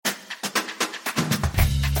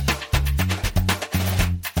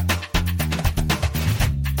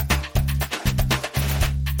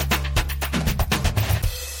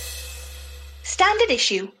Standard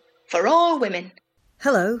Issue for all women.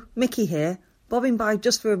 Hello, Mickey here, bobbing by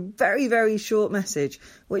just for a very, very short message,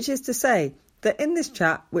 which is to say that in this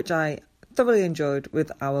chat, which I thoroughly enjoyed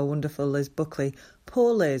with our wonderful Liz Buckley,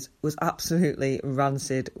 poor Liz was absolutely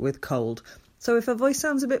rancid with cold. So if her voice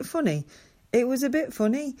sounds a bit funny, it was a bit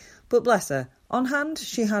funny, but bless her. On hand,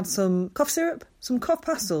 she had some cough syrup, some cough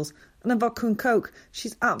pastels, and a vodka and coke.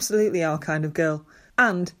 She's absolutely our kind of girl.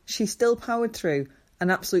 And she still powered through an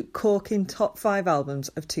absolute corking top 5 albums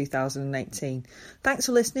of 2018. Thanks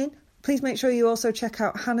for listening. Please make sure you also check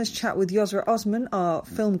out Hannah's chat with Yosra Osman, our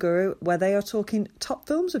film guru, where they are talking top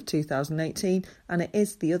films of 2018, and it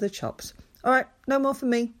is The Other Chops. All right, no more from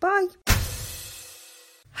me. Bye.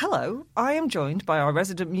 Hello, I am joined by our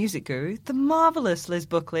resident music guru, the marvellous Liz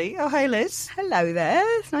Buckley. Oh, hey, Liz. Hello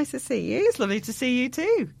there. It's nice to see you. It's lovely to see you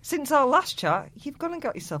too. Since our last chat, you've gone and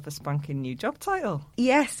got yourself a spanking new job title.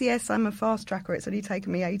 Yes, I'm a fast tracker. It's only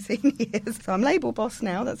taken me 18 years. So I'm label boss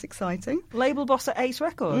now. That's exciting. Label boss at Ace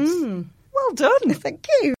Records? Well done. Thank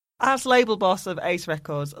you. As label boss of Ace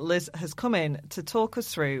Records, Liz has come in to talk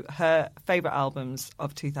us through her favourite albums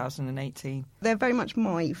of 2018. They're very much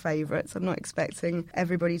my favourites. I'm not expecting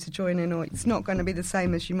everybody to join in, or it's not going to be the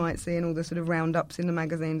same as you might see in all the sort of roundups in the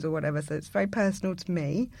magazines or whatever, so it's very personal to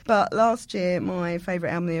me. But last year, my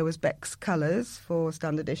favourite album of the year was Beck's Colours for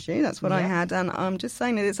Standard Issue. That's what I had, and I'm just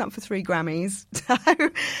saying that it's up for 3 Grammys. So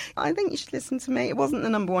I think you should listen to me. It wasn't the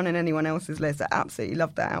number one in anyone else's list. I absolutely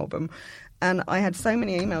loved that album. And I had so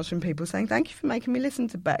many emails from people saying, thank you for making me listen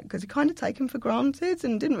to Beck, because you kind of take him for granted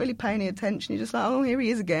and didn't really pay any attention. You're just like, oh, here he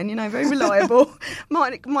is again, very reliable.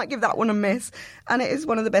 might give that one a miss. And it is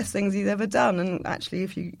one of the best things he's ever done. And actually,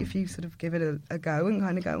 if you sort of give it a go and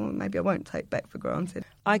kind of go, well, maybe I won't take Beck for granted.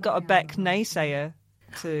 I got a Beck naysayer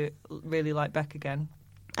to really like Beck again.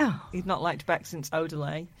 Oh. He'd not liked Beck since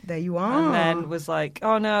Odelay. There you are. And then was like,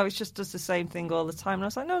 oh no, it just does the same thing all the time. And I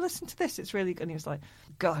was like, no, listen to this, it's really good. And he was like,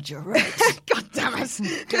 God, you're right. God damn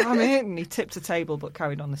it. Damn it. And he tipped a table but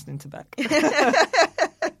carried on listening to Beck.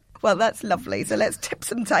 Well, that's lovely. So let's tip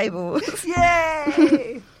some tables.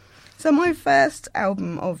 Yay! So my first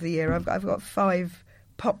album of the year, I've got 5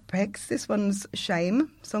 pop picks. This one's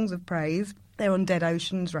Shame, Songs of Praise. They're on Dead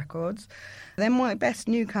Oceans Records. Then my best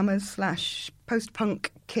newcomers /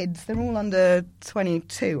 post-punk kids. They're all under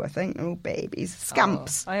 22, I think. They're all babies.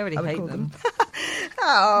 Scamps. Oh, I already hate them.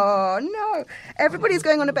 Oh, no. Everybody's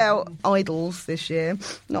going on about idols this year.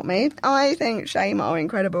 Not me. I think Shame are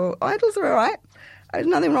incredible. Idols are all right. There's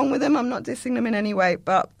nothing wrong with them. I'm not dissing them in any way.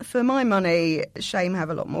 But for my money, Shame have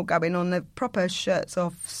a lot more going on. They're proper shirts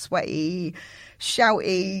off, sweaty,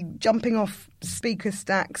 shouty, jumping off speaker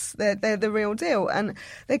stacks. They're the real deal. And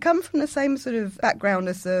they come from the same sort of background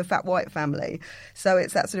as the Fat White Family. So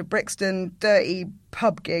it's that sort of Brixton, dirty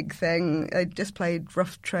pub gig thing. They just played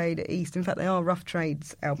Rough Trade at East. In fact, they are Rough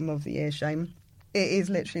Trade's album of the year, Shame. It is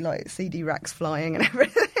literally like CD racks flying and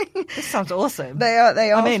everything. This sounds awesome. They are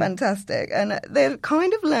fantastic. And they're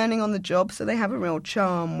kind of learning on the job, so they have a real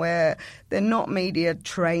charm where they're not media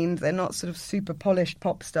trained, they're not sort of super polished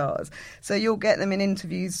pop stars. So you'll get them in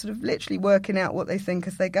interviews sort of literally working out what they think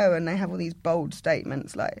as they go, and they have all these bold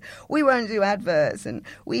statements like, we won't do adverts and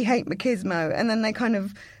we hate machismo, and then they kind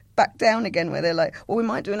of back down again where they're like, well, we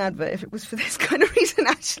might do an advert if it was for this kind of reason,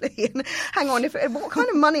 actually. And hang on, what kind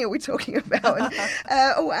of money are we talking about? And,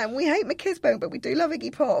 and we hate machismo, but we do love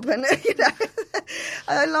Iggy Pop. And,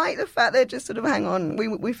 I like the fact they're just sort of, hang on,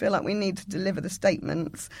 we feel like we need to deliver the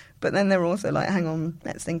statements, but then they're also like, hang on,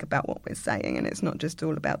 let's think about what we're saying. And it's not just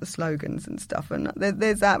all about the slogans and stuff. And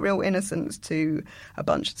there's that real innocence to a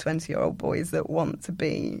bunch of 20-year-old boys that want to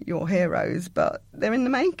be your heroes, but they're in the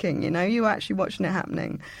making, you're actually watching it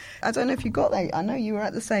happening. I don't know if you got that. I know you were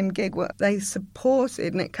at the same gig where they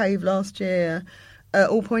supported Nick Cave last year at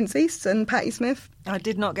All Points East and Patti Smith. I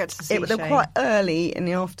did not get to see They were quite early in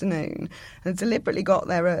the afternoon, and deliberately got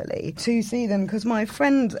there early to see them because my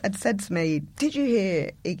friend had said to me, did you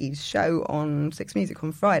hear Iggy's show on Six Music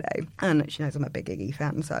on Friday? And she knows I'm a big Iggy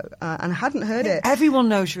fan, so and I hadn't heard it. Everyone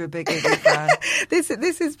knows you're a big Iggy fan. This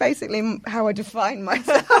is basically how I define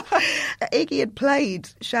myself. Iggy had played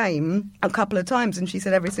Shame a couple of times, and she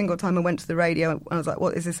said every single time I went to the radio, I was like,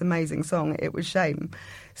 what is this amazing song? It was Shame.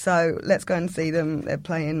 So let's go and see them. They're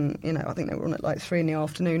playing, I think they were on at like 3 in the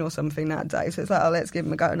afternoon or something that day. So it's like, let's give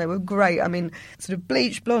them a go. And they were great. I mean, sort of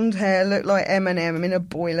bleached blonde hair, looked like Eminem. I'm in a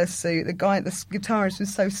boiler suit. The guitarist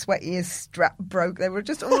was so sweaty his strap broke. They were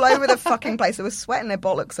just all over the fucking place. They were sweating their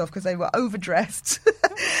bollocks off because they were overdressed.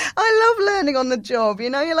 I love learning on the job,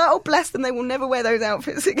 You're like, oh, bless them. They will never wear those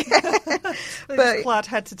outfits again. They're just clad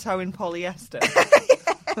head to toe in polyester.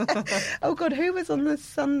 Oh, God, who was on the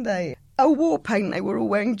Sunday? Oh, war paint. They were all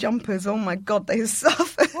wearing jumpers. Oh, my God, they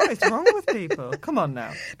suffered. What is wrong with people? Come on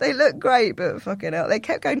now. They look great, but fucking hell. They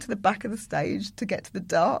kept going to the back of the stage to get to the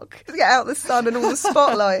dark, to get out the sun and all the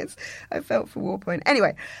spotlights. I felt for Warpoint.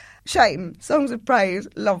 Anyway, Shame, songs of praise,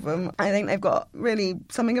 love them. I think they've got really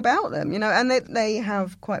something about them, and they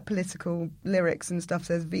have quite political lyrics and stuff.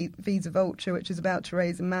 There's Visa Vulture, which is about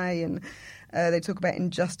Theresa May, and they talk about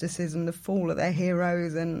injustices and the fall of their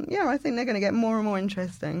heroes. And, I think they're going to get more and more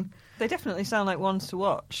interesting. They definitely sound like ones to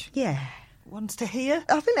watch. Yeah. Ones to hear?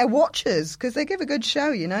 I think they're watchers, because they give a good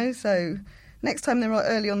show, so next time they're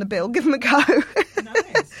early on the bill, give them a go.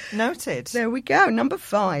 Nice. Noted. There we go, number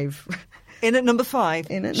 5. In at number 5,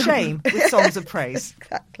 Shame with Songs of Praise.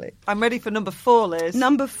 Exactly. I'm ready for number 4, Liz.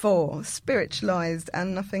 Number 4, Spiritualised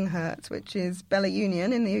and Nothing Hurts, which is Bella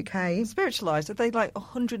Union in the UK. Spiritualised, are they like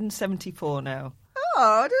 174 now?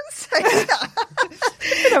 Oh, I didn't say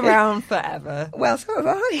that. Been around forever. Well, so have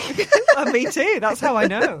I. Me too, that's how I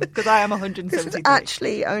know, because I am 173. This is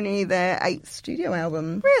actually only their 8th studio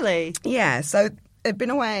album. Really? Yeah, so they've been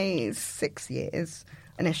away 6 years.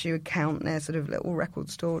 An issue account, their sort of little record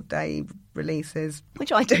store day releases,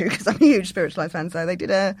 which I do because I'm a huge Spiritualised fan. So they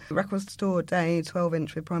did a record store day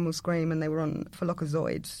 12-inch with Primal Scream, and they were on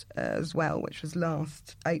Phyllocazoid as well, which was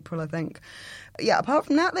last April, I think. Yeah, apart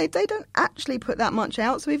from that, they don't actually put that much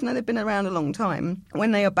out. So even though they've been around a long time,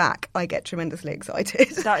 when they are back, I get tremendously excited.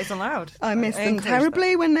 That is allowed. I miss them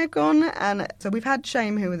terribly when they're gone. And so we've had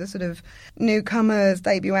Shame, who were the sort of newcomers,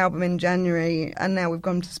 debut album in January, and now we've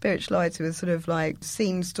gone to Spiritualised, who are sort of like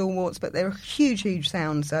scene stalwarts, but they're a huge, huge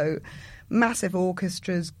sound. So massive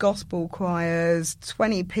orchestras, gospel choirs,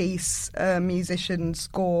 20-piece musician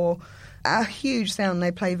score, a huge sound.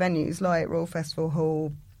 They play venues like Royal Festival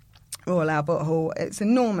Hall, Royal Albert Hall. It's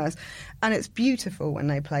enormous, and it's beautiful when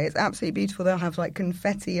they play. It's absolutely beautiful. They'll have like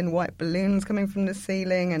confetti and white balloons coming from the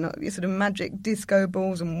ceiling, and sort of magic disco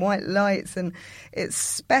balls and white lights, and it's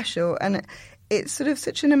special. And it's sort of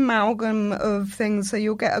such an amalgam of things. So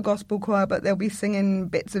you'll get a gospel choir, but they'll be singing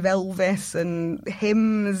bits of Elvis and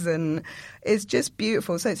hymns, and it's just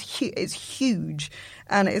beautiful. So it's huge,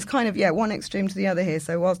 and it's kind of one extreme to the other here.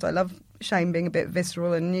 So whilst I love Shame being a bit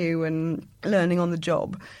visceral and new and learning on the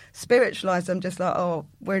job, Spiritualised, I'm just like, oh,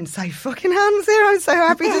 we're in safe fucking hands here. I'm so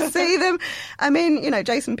happy to see them. I mean,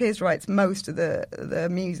 Jason Pearce writes most of the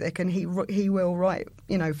music, and he will write,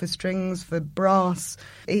 for strings, for brass.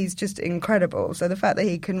 He's just incredible. So the fact that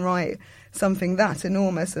he can write something that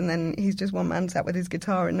enormous, and then he's just one man sat with his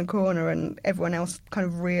guitar in the corner, and everyone else kind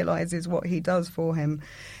of realises what he does for him,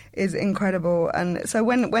 is incredible. And so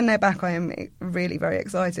when they're back, I am really very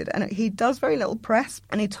excited. And he does very little press,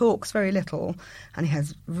 and he talks very little, and he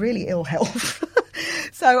has really ill health.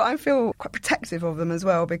 So I feel quite protective of them as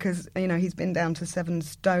well, because, he's been down to 7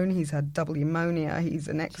 stone, he's had double pneumonia, he's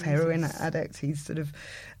an ex-heroin addict, he's sort of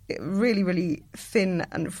really, really thin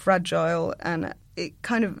and fragile, and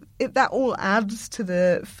that all adds to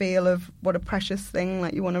the feel of what a precious thing,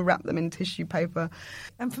 like you want to wrap them in tissue paper.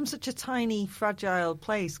 And from such a tiny, fragile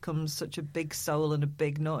place comes such a big soul and a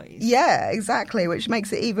big noise. Yeah, exactly, which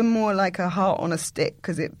makes it even more like a heart on a stick,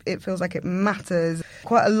 because it feels like it matters.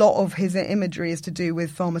 Quite a lot of his imagery is to do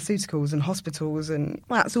with pharmaceuticals and hospitals, and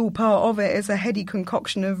that's all part of it. It's a heady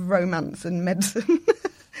concoction of romance and medicine.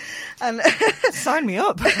 And sign me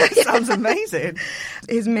up. Sounds amazing.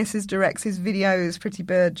 His missus directs his videos, Pretty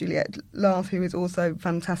Bird, Juliette Lath, who is also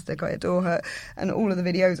fantastic. I adore her. And all of the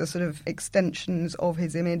videos are sort of extensions of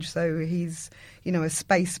his image. So he's, a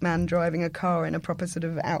spaceman driving a car in a proper sort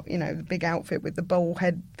of the big outfit with the bowl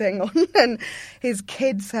head thing on. And his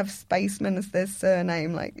kids have Spaceman as their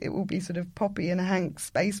surname. Like, it will be sort of Poppy and Hank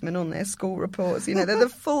Spaceman on their school reports. They're the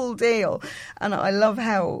full deal. And I love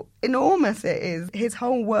how enormous it is. His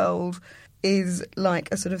whole world is like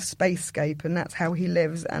a sort of spacescape, and that's how he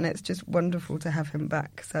lives, and it's just wonderful to have him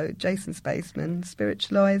back. So Jason Spaceman,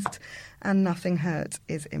 Spiritualised, and Nothing Hurt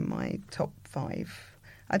is in my top 5.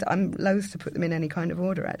 I'm loath to put them in any kind of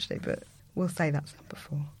order, actually, but we'll say that's number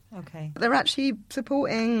 4. Okay. They're actually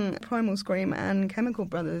supporting Primal Scream and Chemical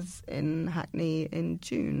Brothers in Hackney in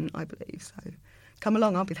June, I believe. So come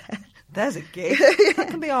along, I'll be there. There's a gig. That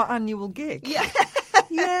can be our annual gig. Yeah.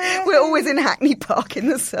 Yeah. We're always in Hackney Park in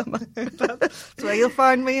the summer. That's where you'll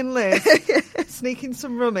find me and Liz, sneaking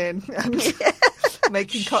some rum in and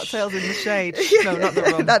making cocktails in the shade. No, not the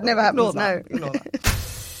rum. That never happens, Ignore that.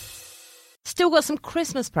 Still got some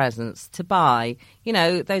Christmas presents to buy.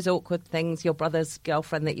 Those awkward things, your brother's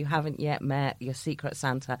girlfriend that you haven't yet met, your secret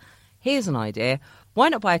Santa. Here's an idea. Why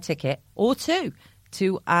not buy a ticket or 2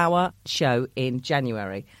 to our show in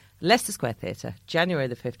January? Leicester Square Theatre, January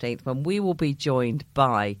the 15th, when we will be joined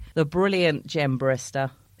by the brilliant Jem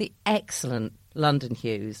Brister, the excellent London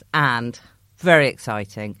Hughes and, very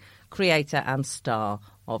exciting, creator and star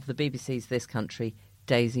of the BBC's This Country,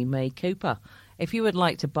 Daisy May Cooper. If you would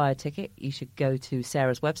like to buy a ticket, you should go to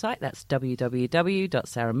Sarah's website. That's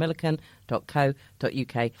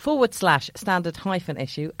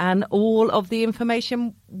www.sarahmillican.co.uk/standard-issue, and all of the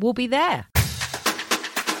information will be there.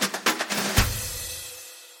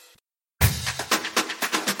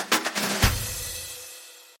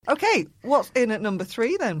 Okay, what's in at number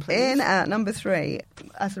 3 then, please? In at number 3,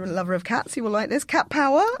 as a lover of cats, you will like this. Cat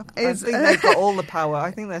power is... I think they've got all the power.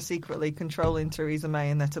 I think they're secretly controlling Theresa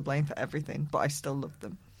May and they're to blame for everything, but I still love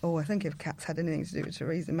them. Oh, I think if cats had anything to do with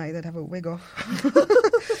Theresa May, they'd have a wig off.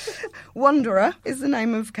 Wanderer is the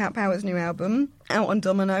name of Cat Power's new album, out on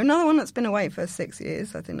Domino. Another one that's been away for 6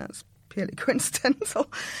 years. I think that's purely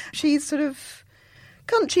coincidental. She's sort of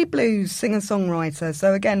country blues singer-songwriter,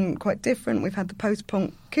 so again, quite different. We've had the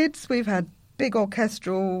post-punk kids, we've had big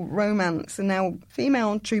orchestral romance, and now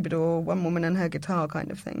female troubadour, one woman and her guitar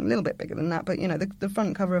kind of thing. A little bit bigger than that, but, you know, the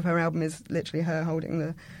front cover of her album is literally her holding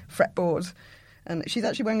the fretboard. And she's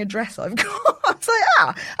actually wearing a dress I've got. I was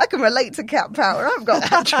like, I can relate to Cat Power. I've got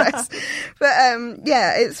that dress. But,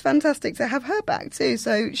 yeah, it's fantastic to have her back too.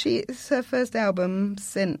 So it's her first album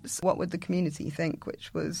since What Would the Community Think,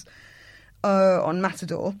 which was on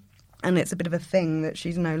Matador. And it's a bit of a thing that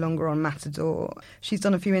she's no longer on Matador. She's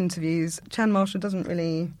done a few interviews. Chan Marshall doesn't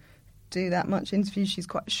really do that much interviews. She's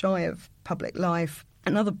quite shy of public life.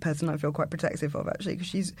 Another person I feel quite protective of, actually,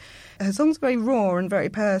 because her songs are very raw and very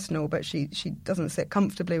personal, but she doesn't sit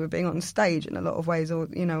comfortably with being on stage in a lot of ways, or,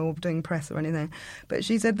 you know, or doing press or anything. But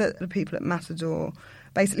she said that the people at Matador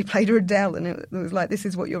basically played her Adele, and it was like, this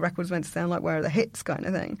is what your record's meant to sound like, where are the hits kind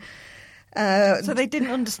of thing. So they didn't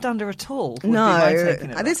understand her at all? No.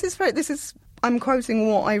 This is I'm quoting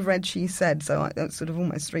what I read she said, so that's sort of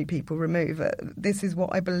almost 3 people remove. This is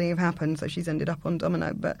what I believe happened, so she's ended up on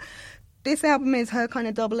Domino. But this album is her kind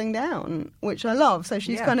of doubling down, which I love. So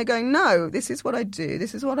she's kind of going, no, this is what I do.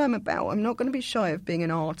 This is what I'm about. I'm not going to be shy of being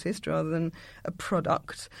an artist rather than a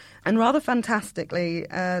product. And rather fantastically,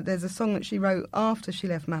 there's a song that she wrote after she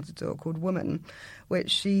left Matador called Woman,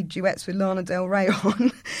 which she duets with Lana Del Rey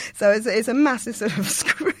on. So it's a massive sort of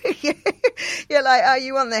screw you. You're like, oh,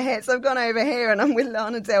 you want the hits? I've gone over here and I'm with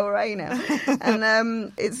Lana Del Rey now.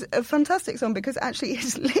 And it's a fantastic song because actually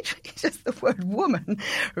it's literally just the word woman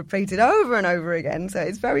repeated over and over again. So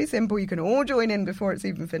it's very simple. You can all join in before it's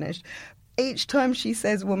even finished. Each time she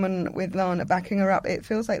says woman with Lana backing her up, it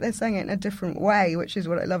feels like they're saying it in a different way, which is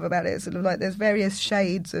what I love about it. It's sort of like there's various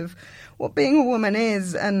shades of what being a woman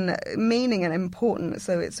is and meaning and importance.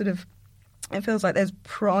 So it's sort of, it feels like there's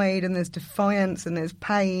pride and there's defiance and there's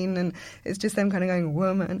pain, and it's just them kind of going,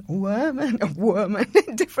 woman, woman, woman,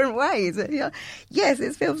 in different ways. Yes,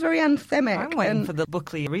 it feels very anthemic. I'm waiting for the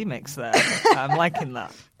Buckley remix there. I'm liking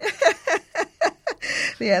that.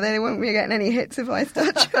 Yeah, they won't be getting any hits if I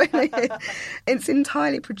start joining it. It's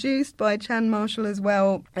entirely produced by Chan Marshall as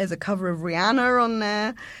well. There's a cover of Rihanna on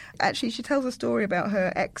there. Actually, she tells a story about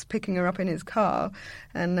her ex picking her up in his car,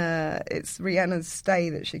 and it's Rihanna's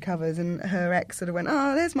Stay that she covers, and her ex sort of went,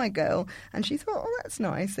 oh, there's my girl. And she thought, oh, that's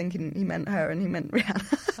nice, thinking he meant her and he meant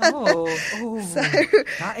Rihanna. So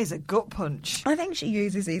that is a gut punch. I think she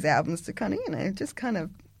uses these albums to kind of, you know, just kind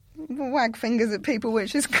of wag fingers at people,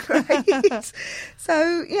 which is great.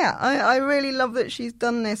 So yeah, I really love that she's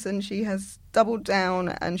done this, and she has doubled down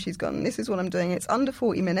and she's gone, this is what I'm doing. It's under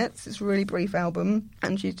 40 minutes, it's a really brief album,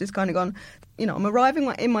 and she's just kind of gone, you know, I'm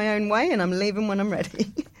arriving in my own way and I'm leaving when I'm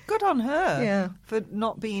ready. Good on her. Yeah. For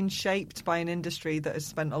not being shaped by an industry that has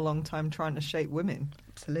spent a long time trying to shape women.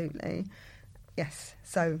 Absolutely. Yes.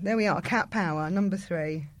 So there we are, Cat Power, number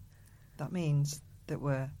 3. That means that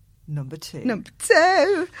we're number 2. Number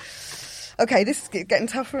 2. Okay, this is getting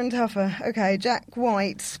tougher and tougher. Okay, Jack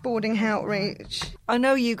White, Sporting Outreach. I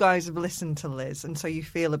know you guys have listened to Liz, and so you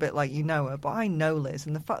feel a bit like you know her, but I know Liz,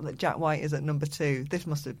 and the fact that Jack White is at number 2, this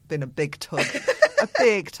must have been a big tug. A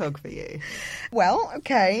big tug for you. Well,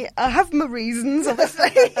 okay, I have my reasons,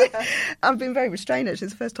 obviously. I've been very restrained, actually.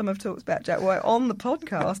 It's the first time I've talked about Jack White on the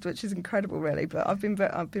podcast, which is incredible, really, but I've been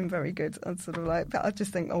very good. I'm sort of like, I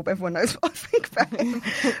just think, oh, everyone knows what I think about him.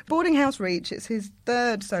 Boarding House Reach, it's his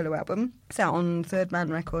 3rd solo album. It's out on Third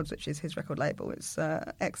Man Records, which is his record label. It's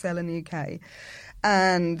XL in the UK.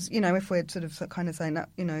 And, you know, if we're sort of kind of saying that,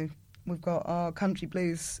 you know, we've got our country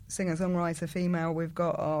blues singer-songwriter female, we've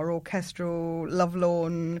got our orchestral,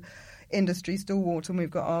 lovelorn industry stalwart, and we've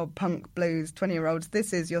got our punk blues 20-year-olds.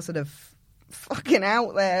 This is your sort of fucking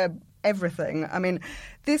out there everything. I mean,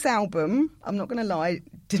 this album, I'm not going to lie,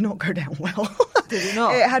 did not go down well. Did it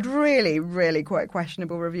not? It had really, really quite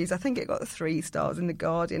questionable reviews. I think it got 3 stars in The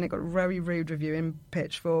Guardian. It got a very rude review in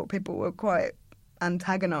Pitchfork. People were quite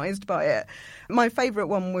antagonised by it. My favourite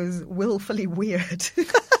one was willfully weird.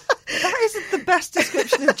 That is the best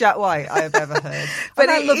description of Jack White I have ever heard. But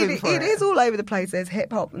I love him for it is all over the place. There's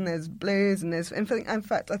hip hop and there's blues and there's. In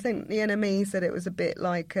fact, I think the NME said it was a bit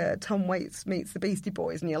like Tom Waits meets the Beastie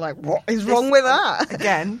Boys, and you're like, what is wrong with that?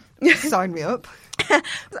 Again, sign me up.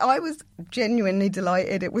 I was genuinely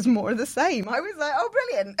delighted. It was more of the same. I was like, oh,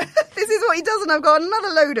 brilliant. This is what he does, and I've got another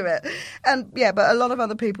load of it. And yeah, but a lot of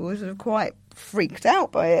other people were sort of quite freaked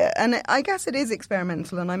out by it. And I guess it is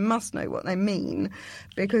experimental, and I must know what they mean,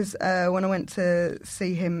 because when I went to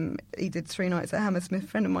see him, he did 3 nights at Hammersmith. A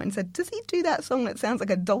friend of mine said, does he do that song that sounds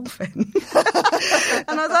like a dolphin? And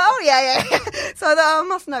I was like, oh, yeah. So I thought, I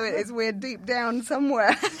must know it. It's weird deep down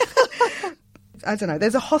somewhere. I don't know.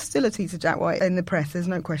 There's a hostility to Jack White in the press. There's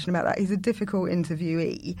no question about that. He's a difficult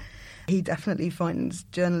interviewee. He definitely finds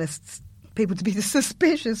journalists people to be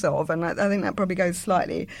suspicious of, and I think that probably goes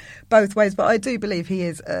slightly both ways. But I do believe he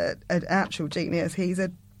is an actual genius. He's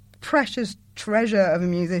a precious treasure of a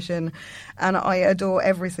musician, and I adore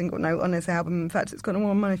every single note on this album. In fact, it's got one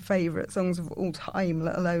of my favourite songs of all time,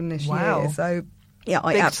 let alone this year. So yeah,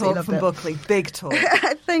 I absolutely love it. Big talk from Buckley. Big talk.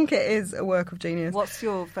 I think it is a work of genius. What's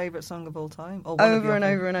your favourite song of all time? Or over and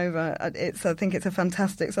over and over. I think it's a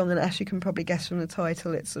fantastic song, and as you can probably guess from the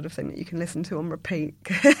title, it's sort of thing that you can listen to on repeat.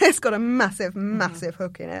 It's got a massive, massive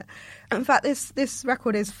hook in it. In fact, this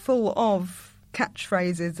record is full of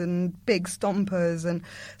catchphrases and big stompers, and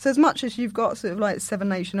so as much as you've got sort of like Seven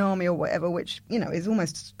Nation Army or whatever, which is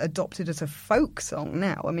almost adopted as a folk song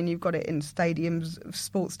now. I mean, you've got it in stadiums,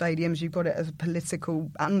 sports stadiums, you've got it as political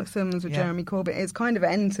anthems with Jeremy Corbyn. It's kind of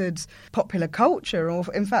entered popular culture, or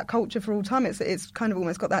in fact culture for all time. It's kind of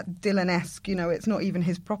almost got that Dylan-esque, it's not even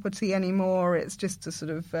his property anymore. It's just a sort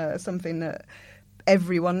of something that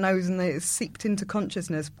everyone knows and it's seeped into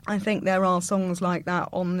consciousness. I think there are songs like that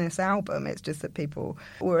on this album. It's just that people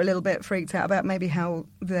were a little bit freaked out about maybe how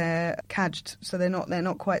they're cadged, so they're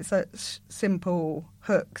not quite such simple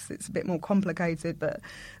hooks. It's a bit more complicated, but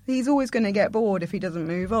he's always going to get bored if he doesn't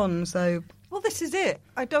move on. So, well, this is it.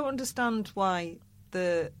 I don't understand why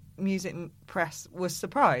the music press was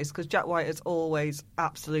surprised, because Jack White has always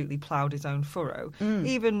absolutely ploughed his own furrow,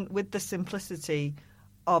 even with the simplicity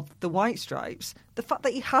of the White Stripes. The fact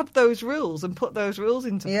that he had those rules and put those rules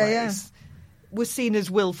into place was seen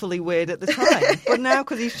as willfully weird at the time. But now,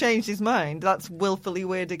 because he's changed his mind, that's willfully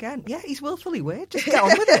weird again. Yeah, he's willfully weird. Just get on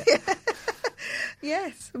with it.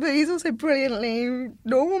 Yes, but he's also brilliantly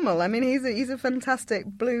normal. I mean, he's a fantastic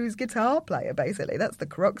blues guitar player, basically. That's the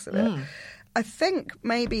crux of it. I think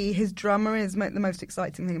maybe his drummer is the most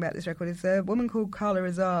exciting thing about this record. Is a woman called Carla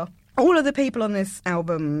Azar. All of the people on this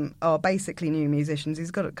album are basically new musicians. He's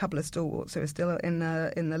got a couple of stalwarts who are still in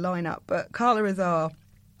the lineup, but Carla Azar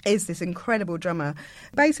is this incredible drummer.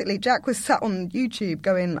 Basically, Jack was sat on YouTube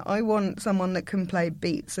going, I want someone that can play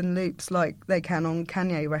beats and loops like they can on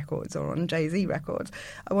Kanye records or on Jay-Z records.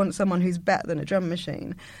 I want someone who's better than a drum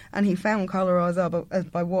machine. And he found Carla Azar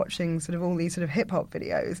by watching sort of all these sort of hip-hop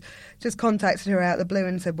videos, just contacted her out of the blue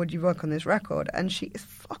and said, would you work on this record? And she is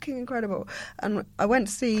fucking incredible. And I went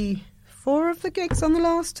to see 4 of the gigs on the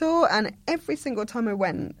last tour, and every single time I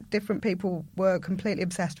went, different people were completely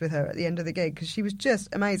obsessed with her at the end of the gig, because she was just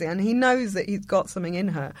amazing. And he knows that he's got something in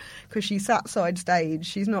her, because she sat side stage,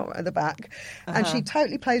 she's not at the back, and she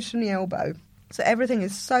totally plays from the elbow. So everything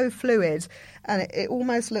is so fluid, and it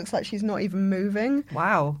almost looks like she's not even moving.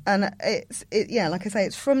 Wow. And it's like I say,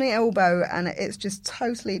 it's from the elbow, and it's just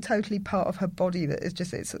totally part of her body that is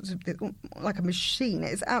just, it's like a machine.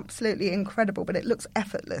 It's absolutely incredible, but it looks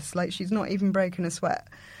effortless, like she's not even breaking a sweat.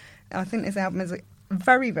 I think this album is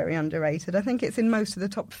very, very underrated. I think it's in most of the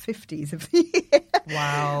top 50s of the year.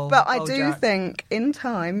 Wow. But I do think in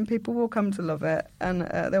time people will come to love it, and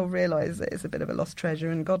they'll realise that it's a bit of a lost treasure,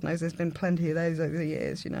 and God knows there's been plenty of those over the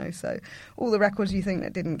years, So all the records you think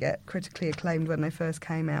that didn't get critically acclaimed when they first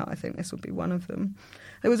came out, I think this will be one of them.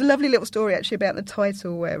 There was a lovely little story actually about the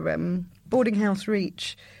title where Boarding House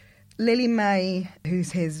Reach, Lily May,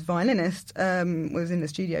 who's his violinist, was in the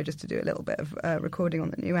studio just to do a little bit of recording on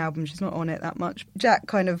the new album. She's not on it that much. Jack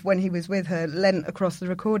kind of, when he was with her, leant across the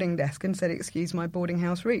recording desk and said, "Excuse my boarding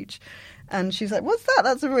house reach." And she's like, "What's that?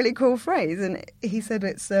 That's a really cool phrase." And he said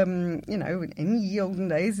it's, in the olden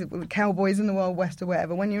days, with cowboys in the Wild West or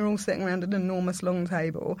whatever, when you're all sitting around an enormous long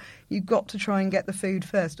table, you've got to try and get the food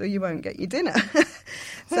first or you won't get your dinner.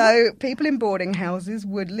 So people in boarding houses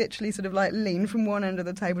would literally sort of like lean from one end of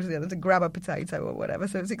the table to the than to grab a potato or whatever.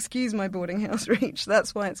 So it's excuse my boarding house reach.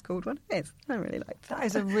 That's why it's called what it is. I really like that. That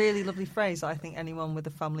is a really lovely phrase I think anyone with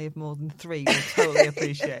a family of more than 3 will totally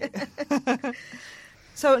appreciate.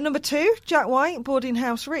 So at number 2, Jack White, Boarding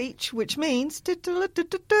House Reach, which means Pop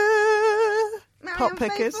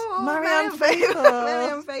Pickers. Marianne Faithfull.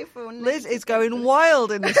 Marianne Faithfull. Liz is going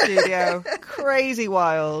wild in the studio. Crazy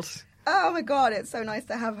wild. Oh my God, it's so nice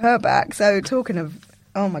to have her back. So talking of,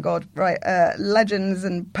 oh my God, right, legends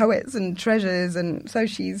and poets and treasures. And so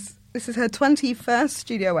this is her 21st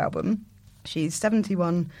studio album. She's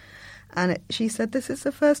 71. And she said this is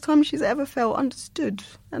the first time she's ever felt understood.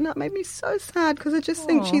 And that made me so sad because I just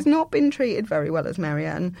think she's not been treated very well as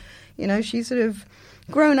Marianne. You know, she's sort of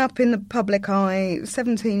grown up in the public eye,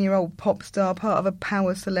 17-year-old pop star, part of a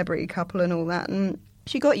power celebrity couple and all that. And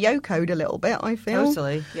she got yokoed a little bit, I feel.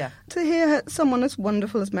 Totally, yeah. To hear someone as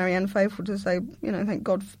wonderful as Marianne Faithfull to say, you know, thank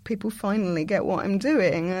God people finally get what I'm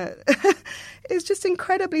doing. It's just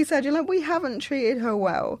incredibly sad. You're like, we haven't treated her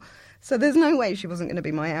well. So there's no way she wasn't going to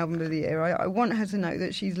be my album of the year. I want her to know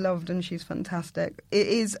that she's loved and she's fantastic. It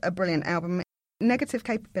is a brilliant album. Negative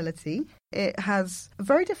capability. It has a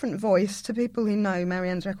very different voice to people who know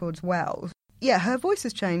Marianne's records well. Yeah, her voice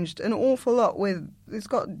has changed an awful lot. It's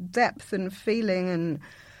got depth and feeling and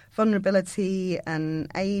vulnerability and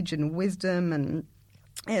age and wisdom, and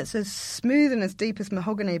it's as smooth and as deep as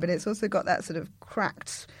mahogany, but it's also got that sort of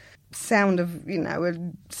cracked sound of, you know, a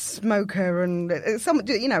smoker, and it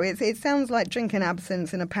sounds like drinking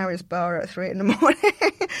absinthe in a Paris bar at 3 a.m.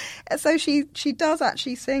 So she does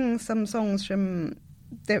actually sing some songs from,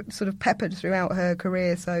 they're sort of peppered throughout her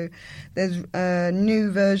career. So there's new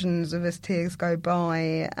versions of As Tears Go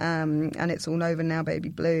By, and It's All Over Now, Baby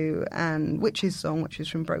Blue, and Witch's Song, which is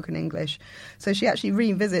from Broken English. So she actually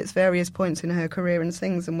revisits various points in her career and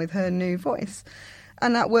sings them with her new voice,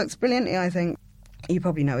 and that works brilliantly, I think. You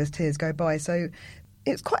probably know As Tears Go By. So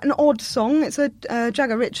it's quite an odd song. It's a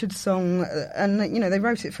Jagger Richards song, and, you know, they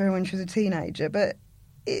wrote it for her when she was a teenager, but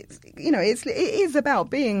it is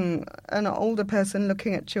about being an older person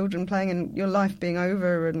looking at children playing and your life being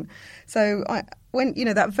over. And so when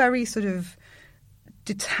that very sort of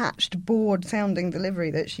detached, bored sounding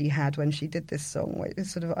delivery that she had when she did this song, where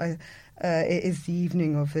it's sort of it is the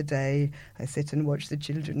evening of the day, I sit and watch the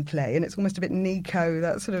children play, and it's almost a bit Nico,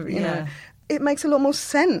 that sort of, you know. It makes a lot more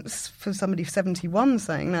sense for somebody 71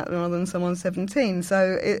 saying that rather than someone 17.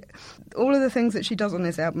 So all of the things that she does on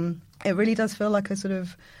this album, it really does feel like a sort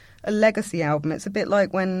of a legacy album. It's a bit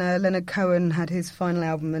like when Leonard Cohen had his final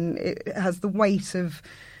album, and it has the weight of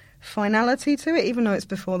finality to it, even though it's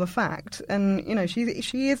before the fact. And, you know, she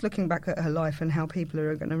is looking back at her life and how people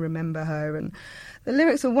are going to remember her. And the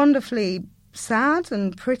lyrics are wonderfully sad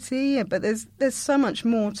and pretty, but there's so much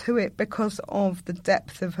more to it because of the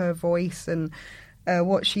depth of her voice and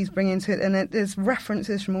what she's bringing to it. And there's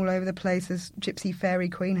references from all over the place. As Gypsy Fairy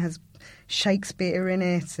Queen has Shakespeare in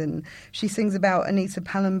it, and she sings about Anita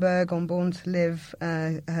Pallenberg on Born to Live,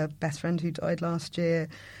 her best friend who died last year,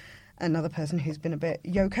 another person who's been a bit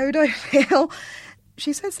yokoed, I feel.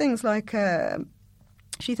 She says things like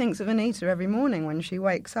she thinks of Anita every morning when she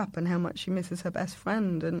wakes up and how much she misses her best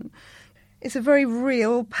friend. And it's a very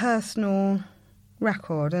real, personal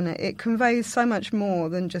record, and it conveys so much more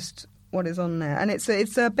than just what is on there. And it's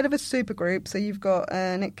a bit of a super group. So you've got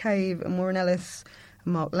Nick Cave and Warren Ellis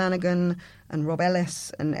and Mark Lanigan and Rob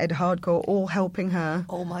Ellis and Ed Hardcore all helping her.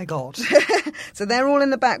 Oh, my God. So they're all in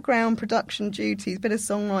the background, production duties, bit of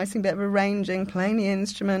songwriting, bit of arranging, playing the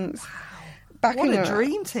instruments. What a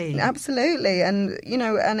dream team. Absolutely. And, you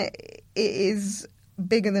know, and it is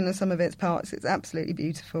bigger than the sum of its parts. It's absolutely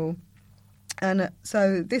beautiful. And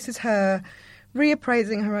so this is her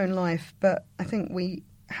reappraising her own life, but I think we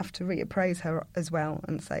have to reappraise her as well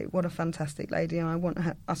and say, what a fantastic lady, and I want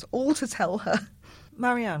us all to tell her.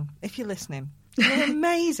 Marianne, if you're listening, you're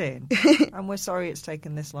amazing. And we're sorry it's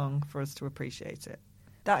taken this long for us to appreciate it.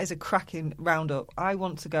 That is a cracking roundup. I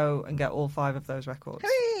want to go and get all 5 of those records.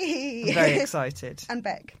 Hey! I'm very excited. And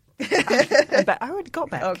Beck. And Beck. I already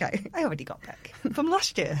got Beck. Okay. I already got Beck. From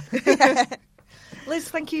last year. Liz,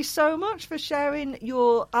 thank you so much for sharing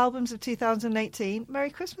your albums of 2018.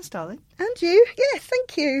 Merry Christmas, darling. And you. Yes,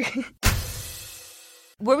 thank you.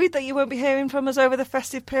 Worried that you won't be hearing from us over the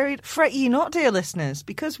festive period? Fret ye not, dear listeners,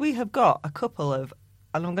 because we have got a couple of,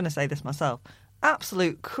 and I'm going to say this myself,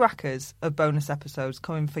 absolute crackers of bonus episodes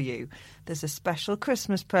coming for you. There's a special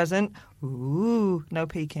Christmas present. Ooh, no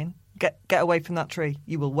peeking. Get away from that tree.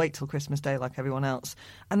 You will wait till Christmas Day like everyone else.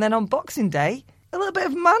 And then on Boxing Day, a little bit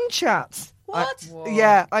of man chat. What?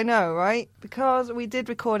 Yeah, I know, right? Because we did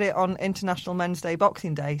record it on International Men's Day,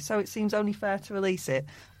 Boxing Day, so it seems only fair to release it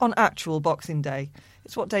on actual Boxing Day.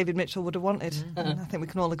 It's what David Mitchell would have wanted, and I think we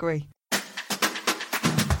can all agree.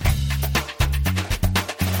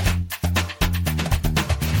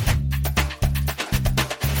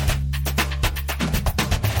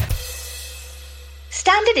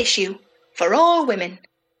 Standard issue for all women.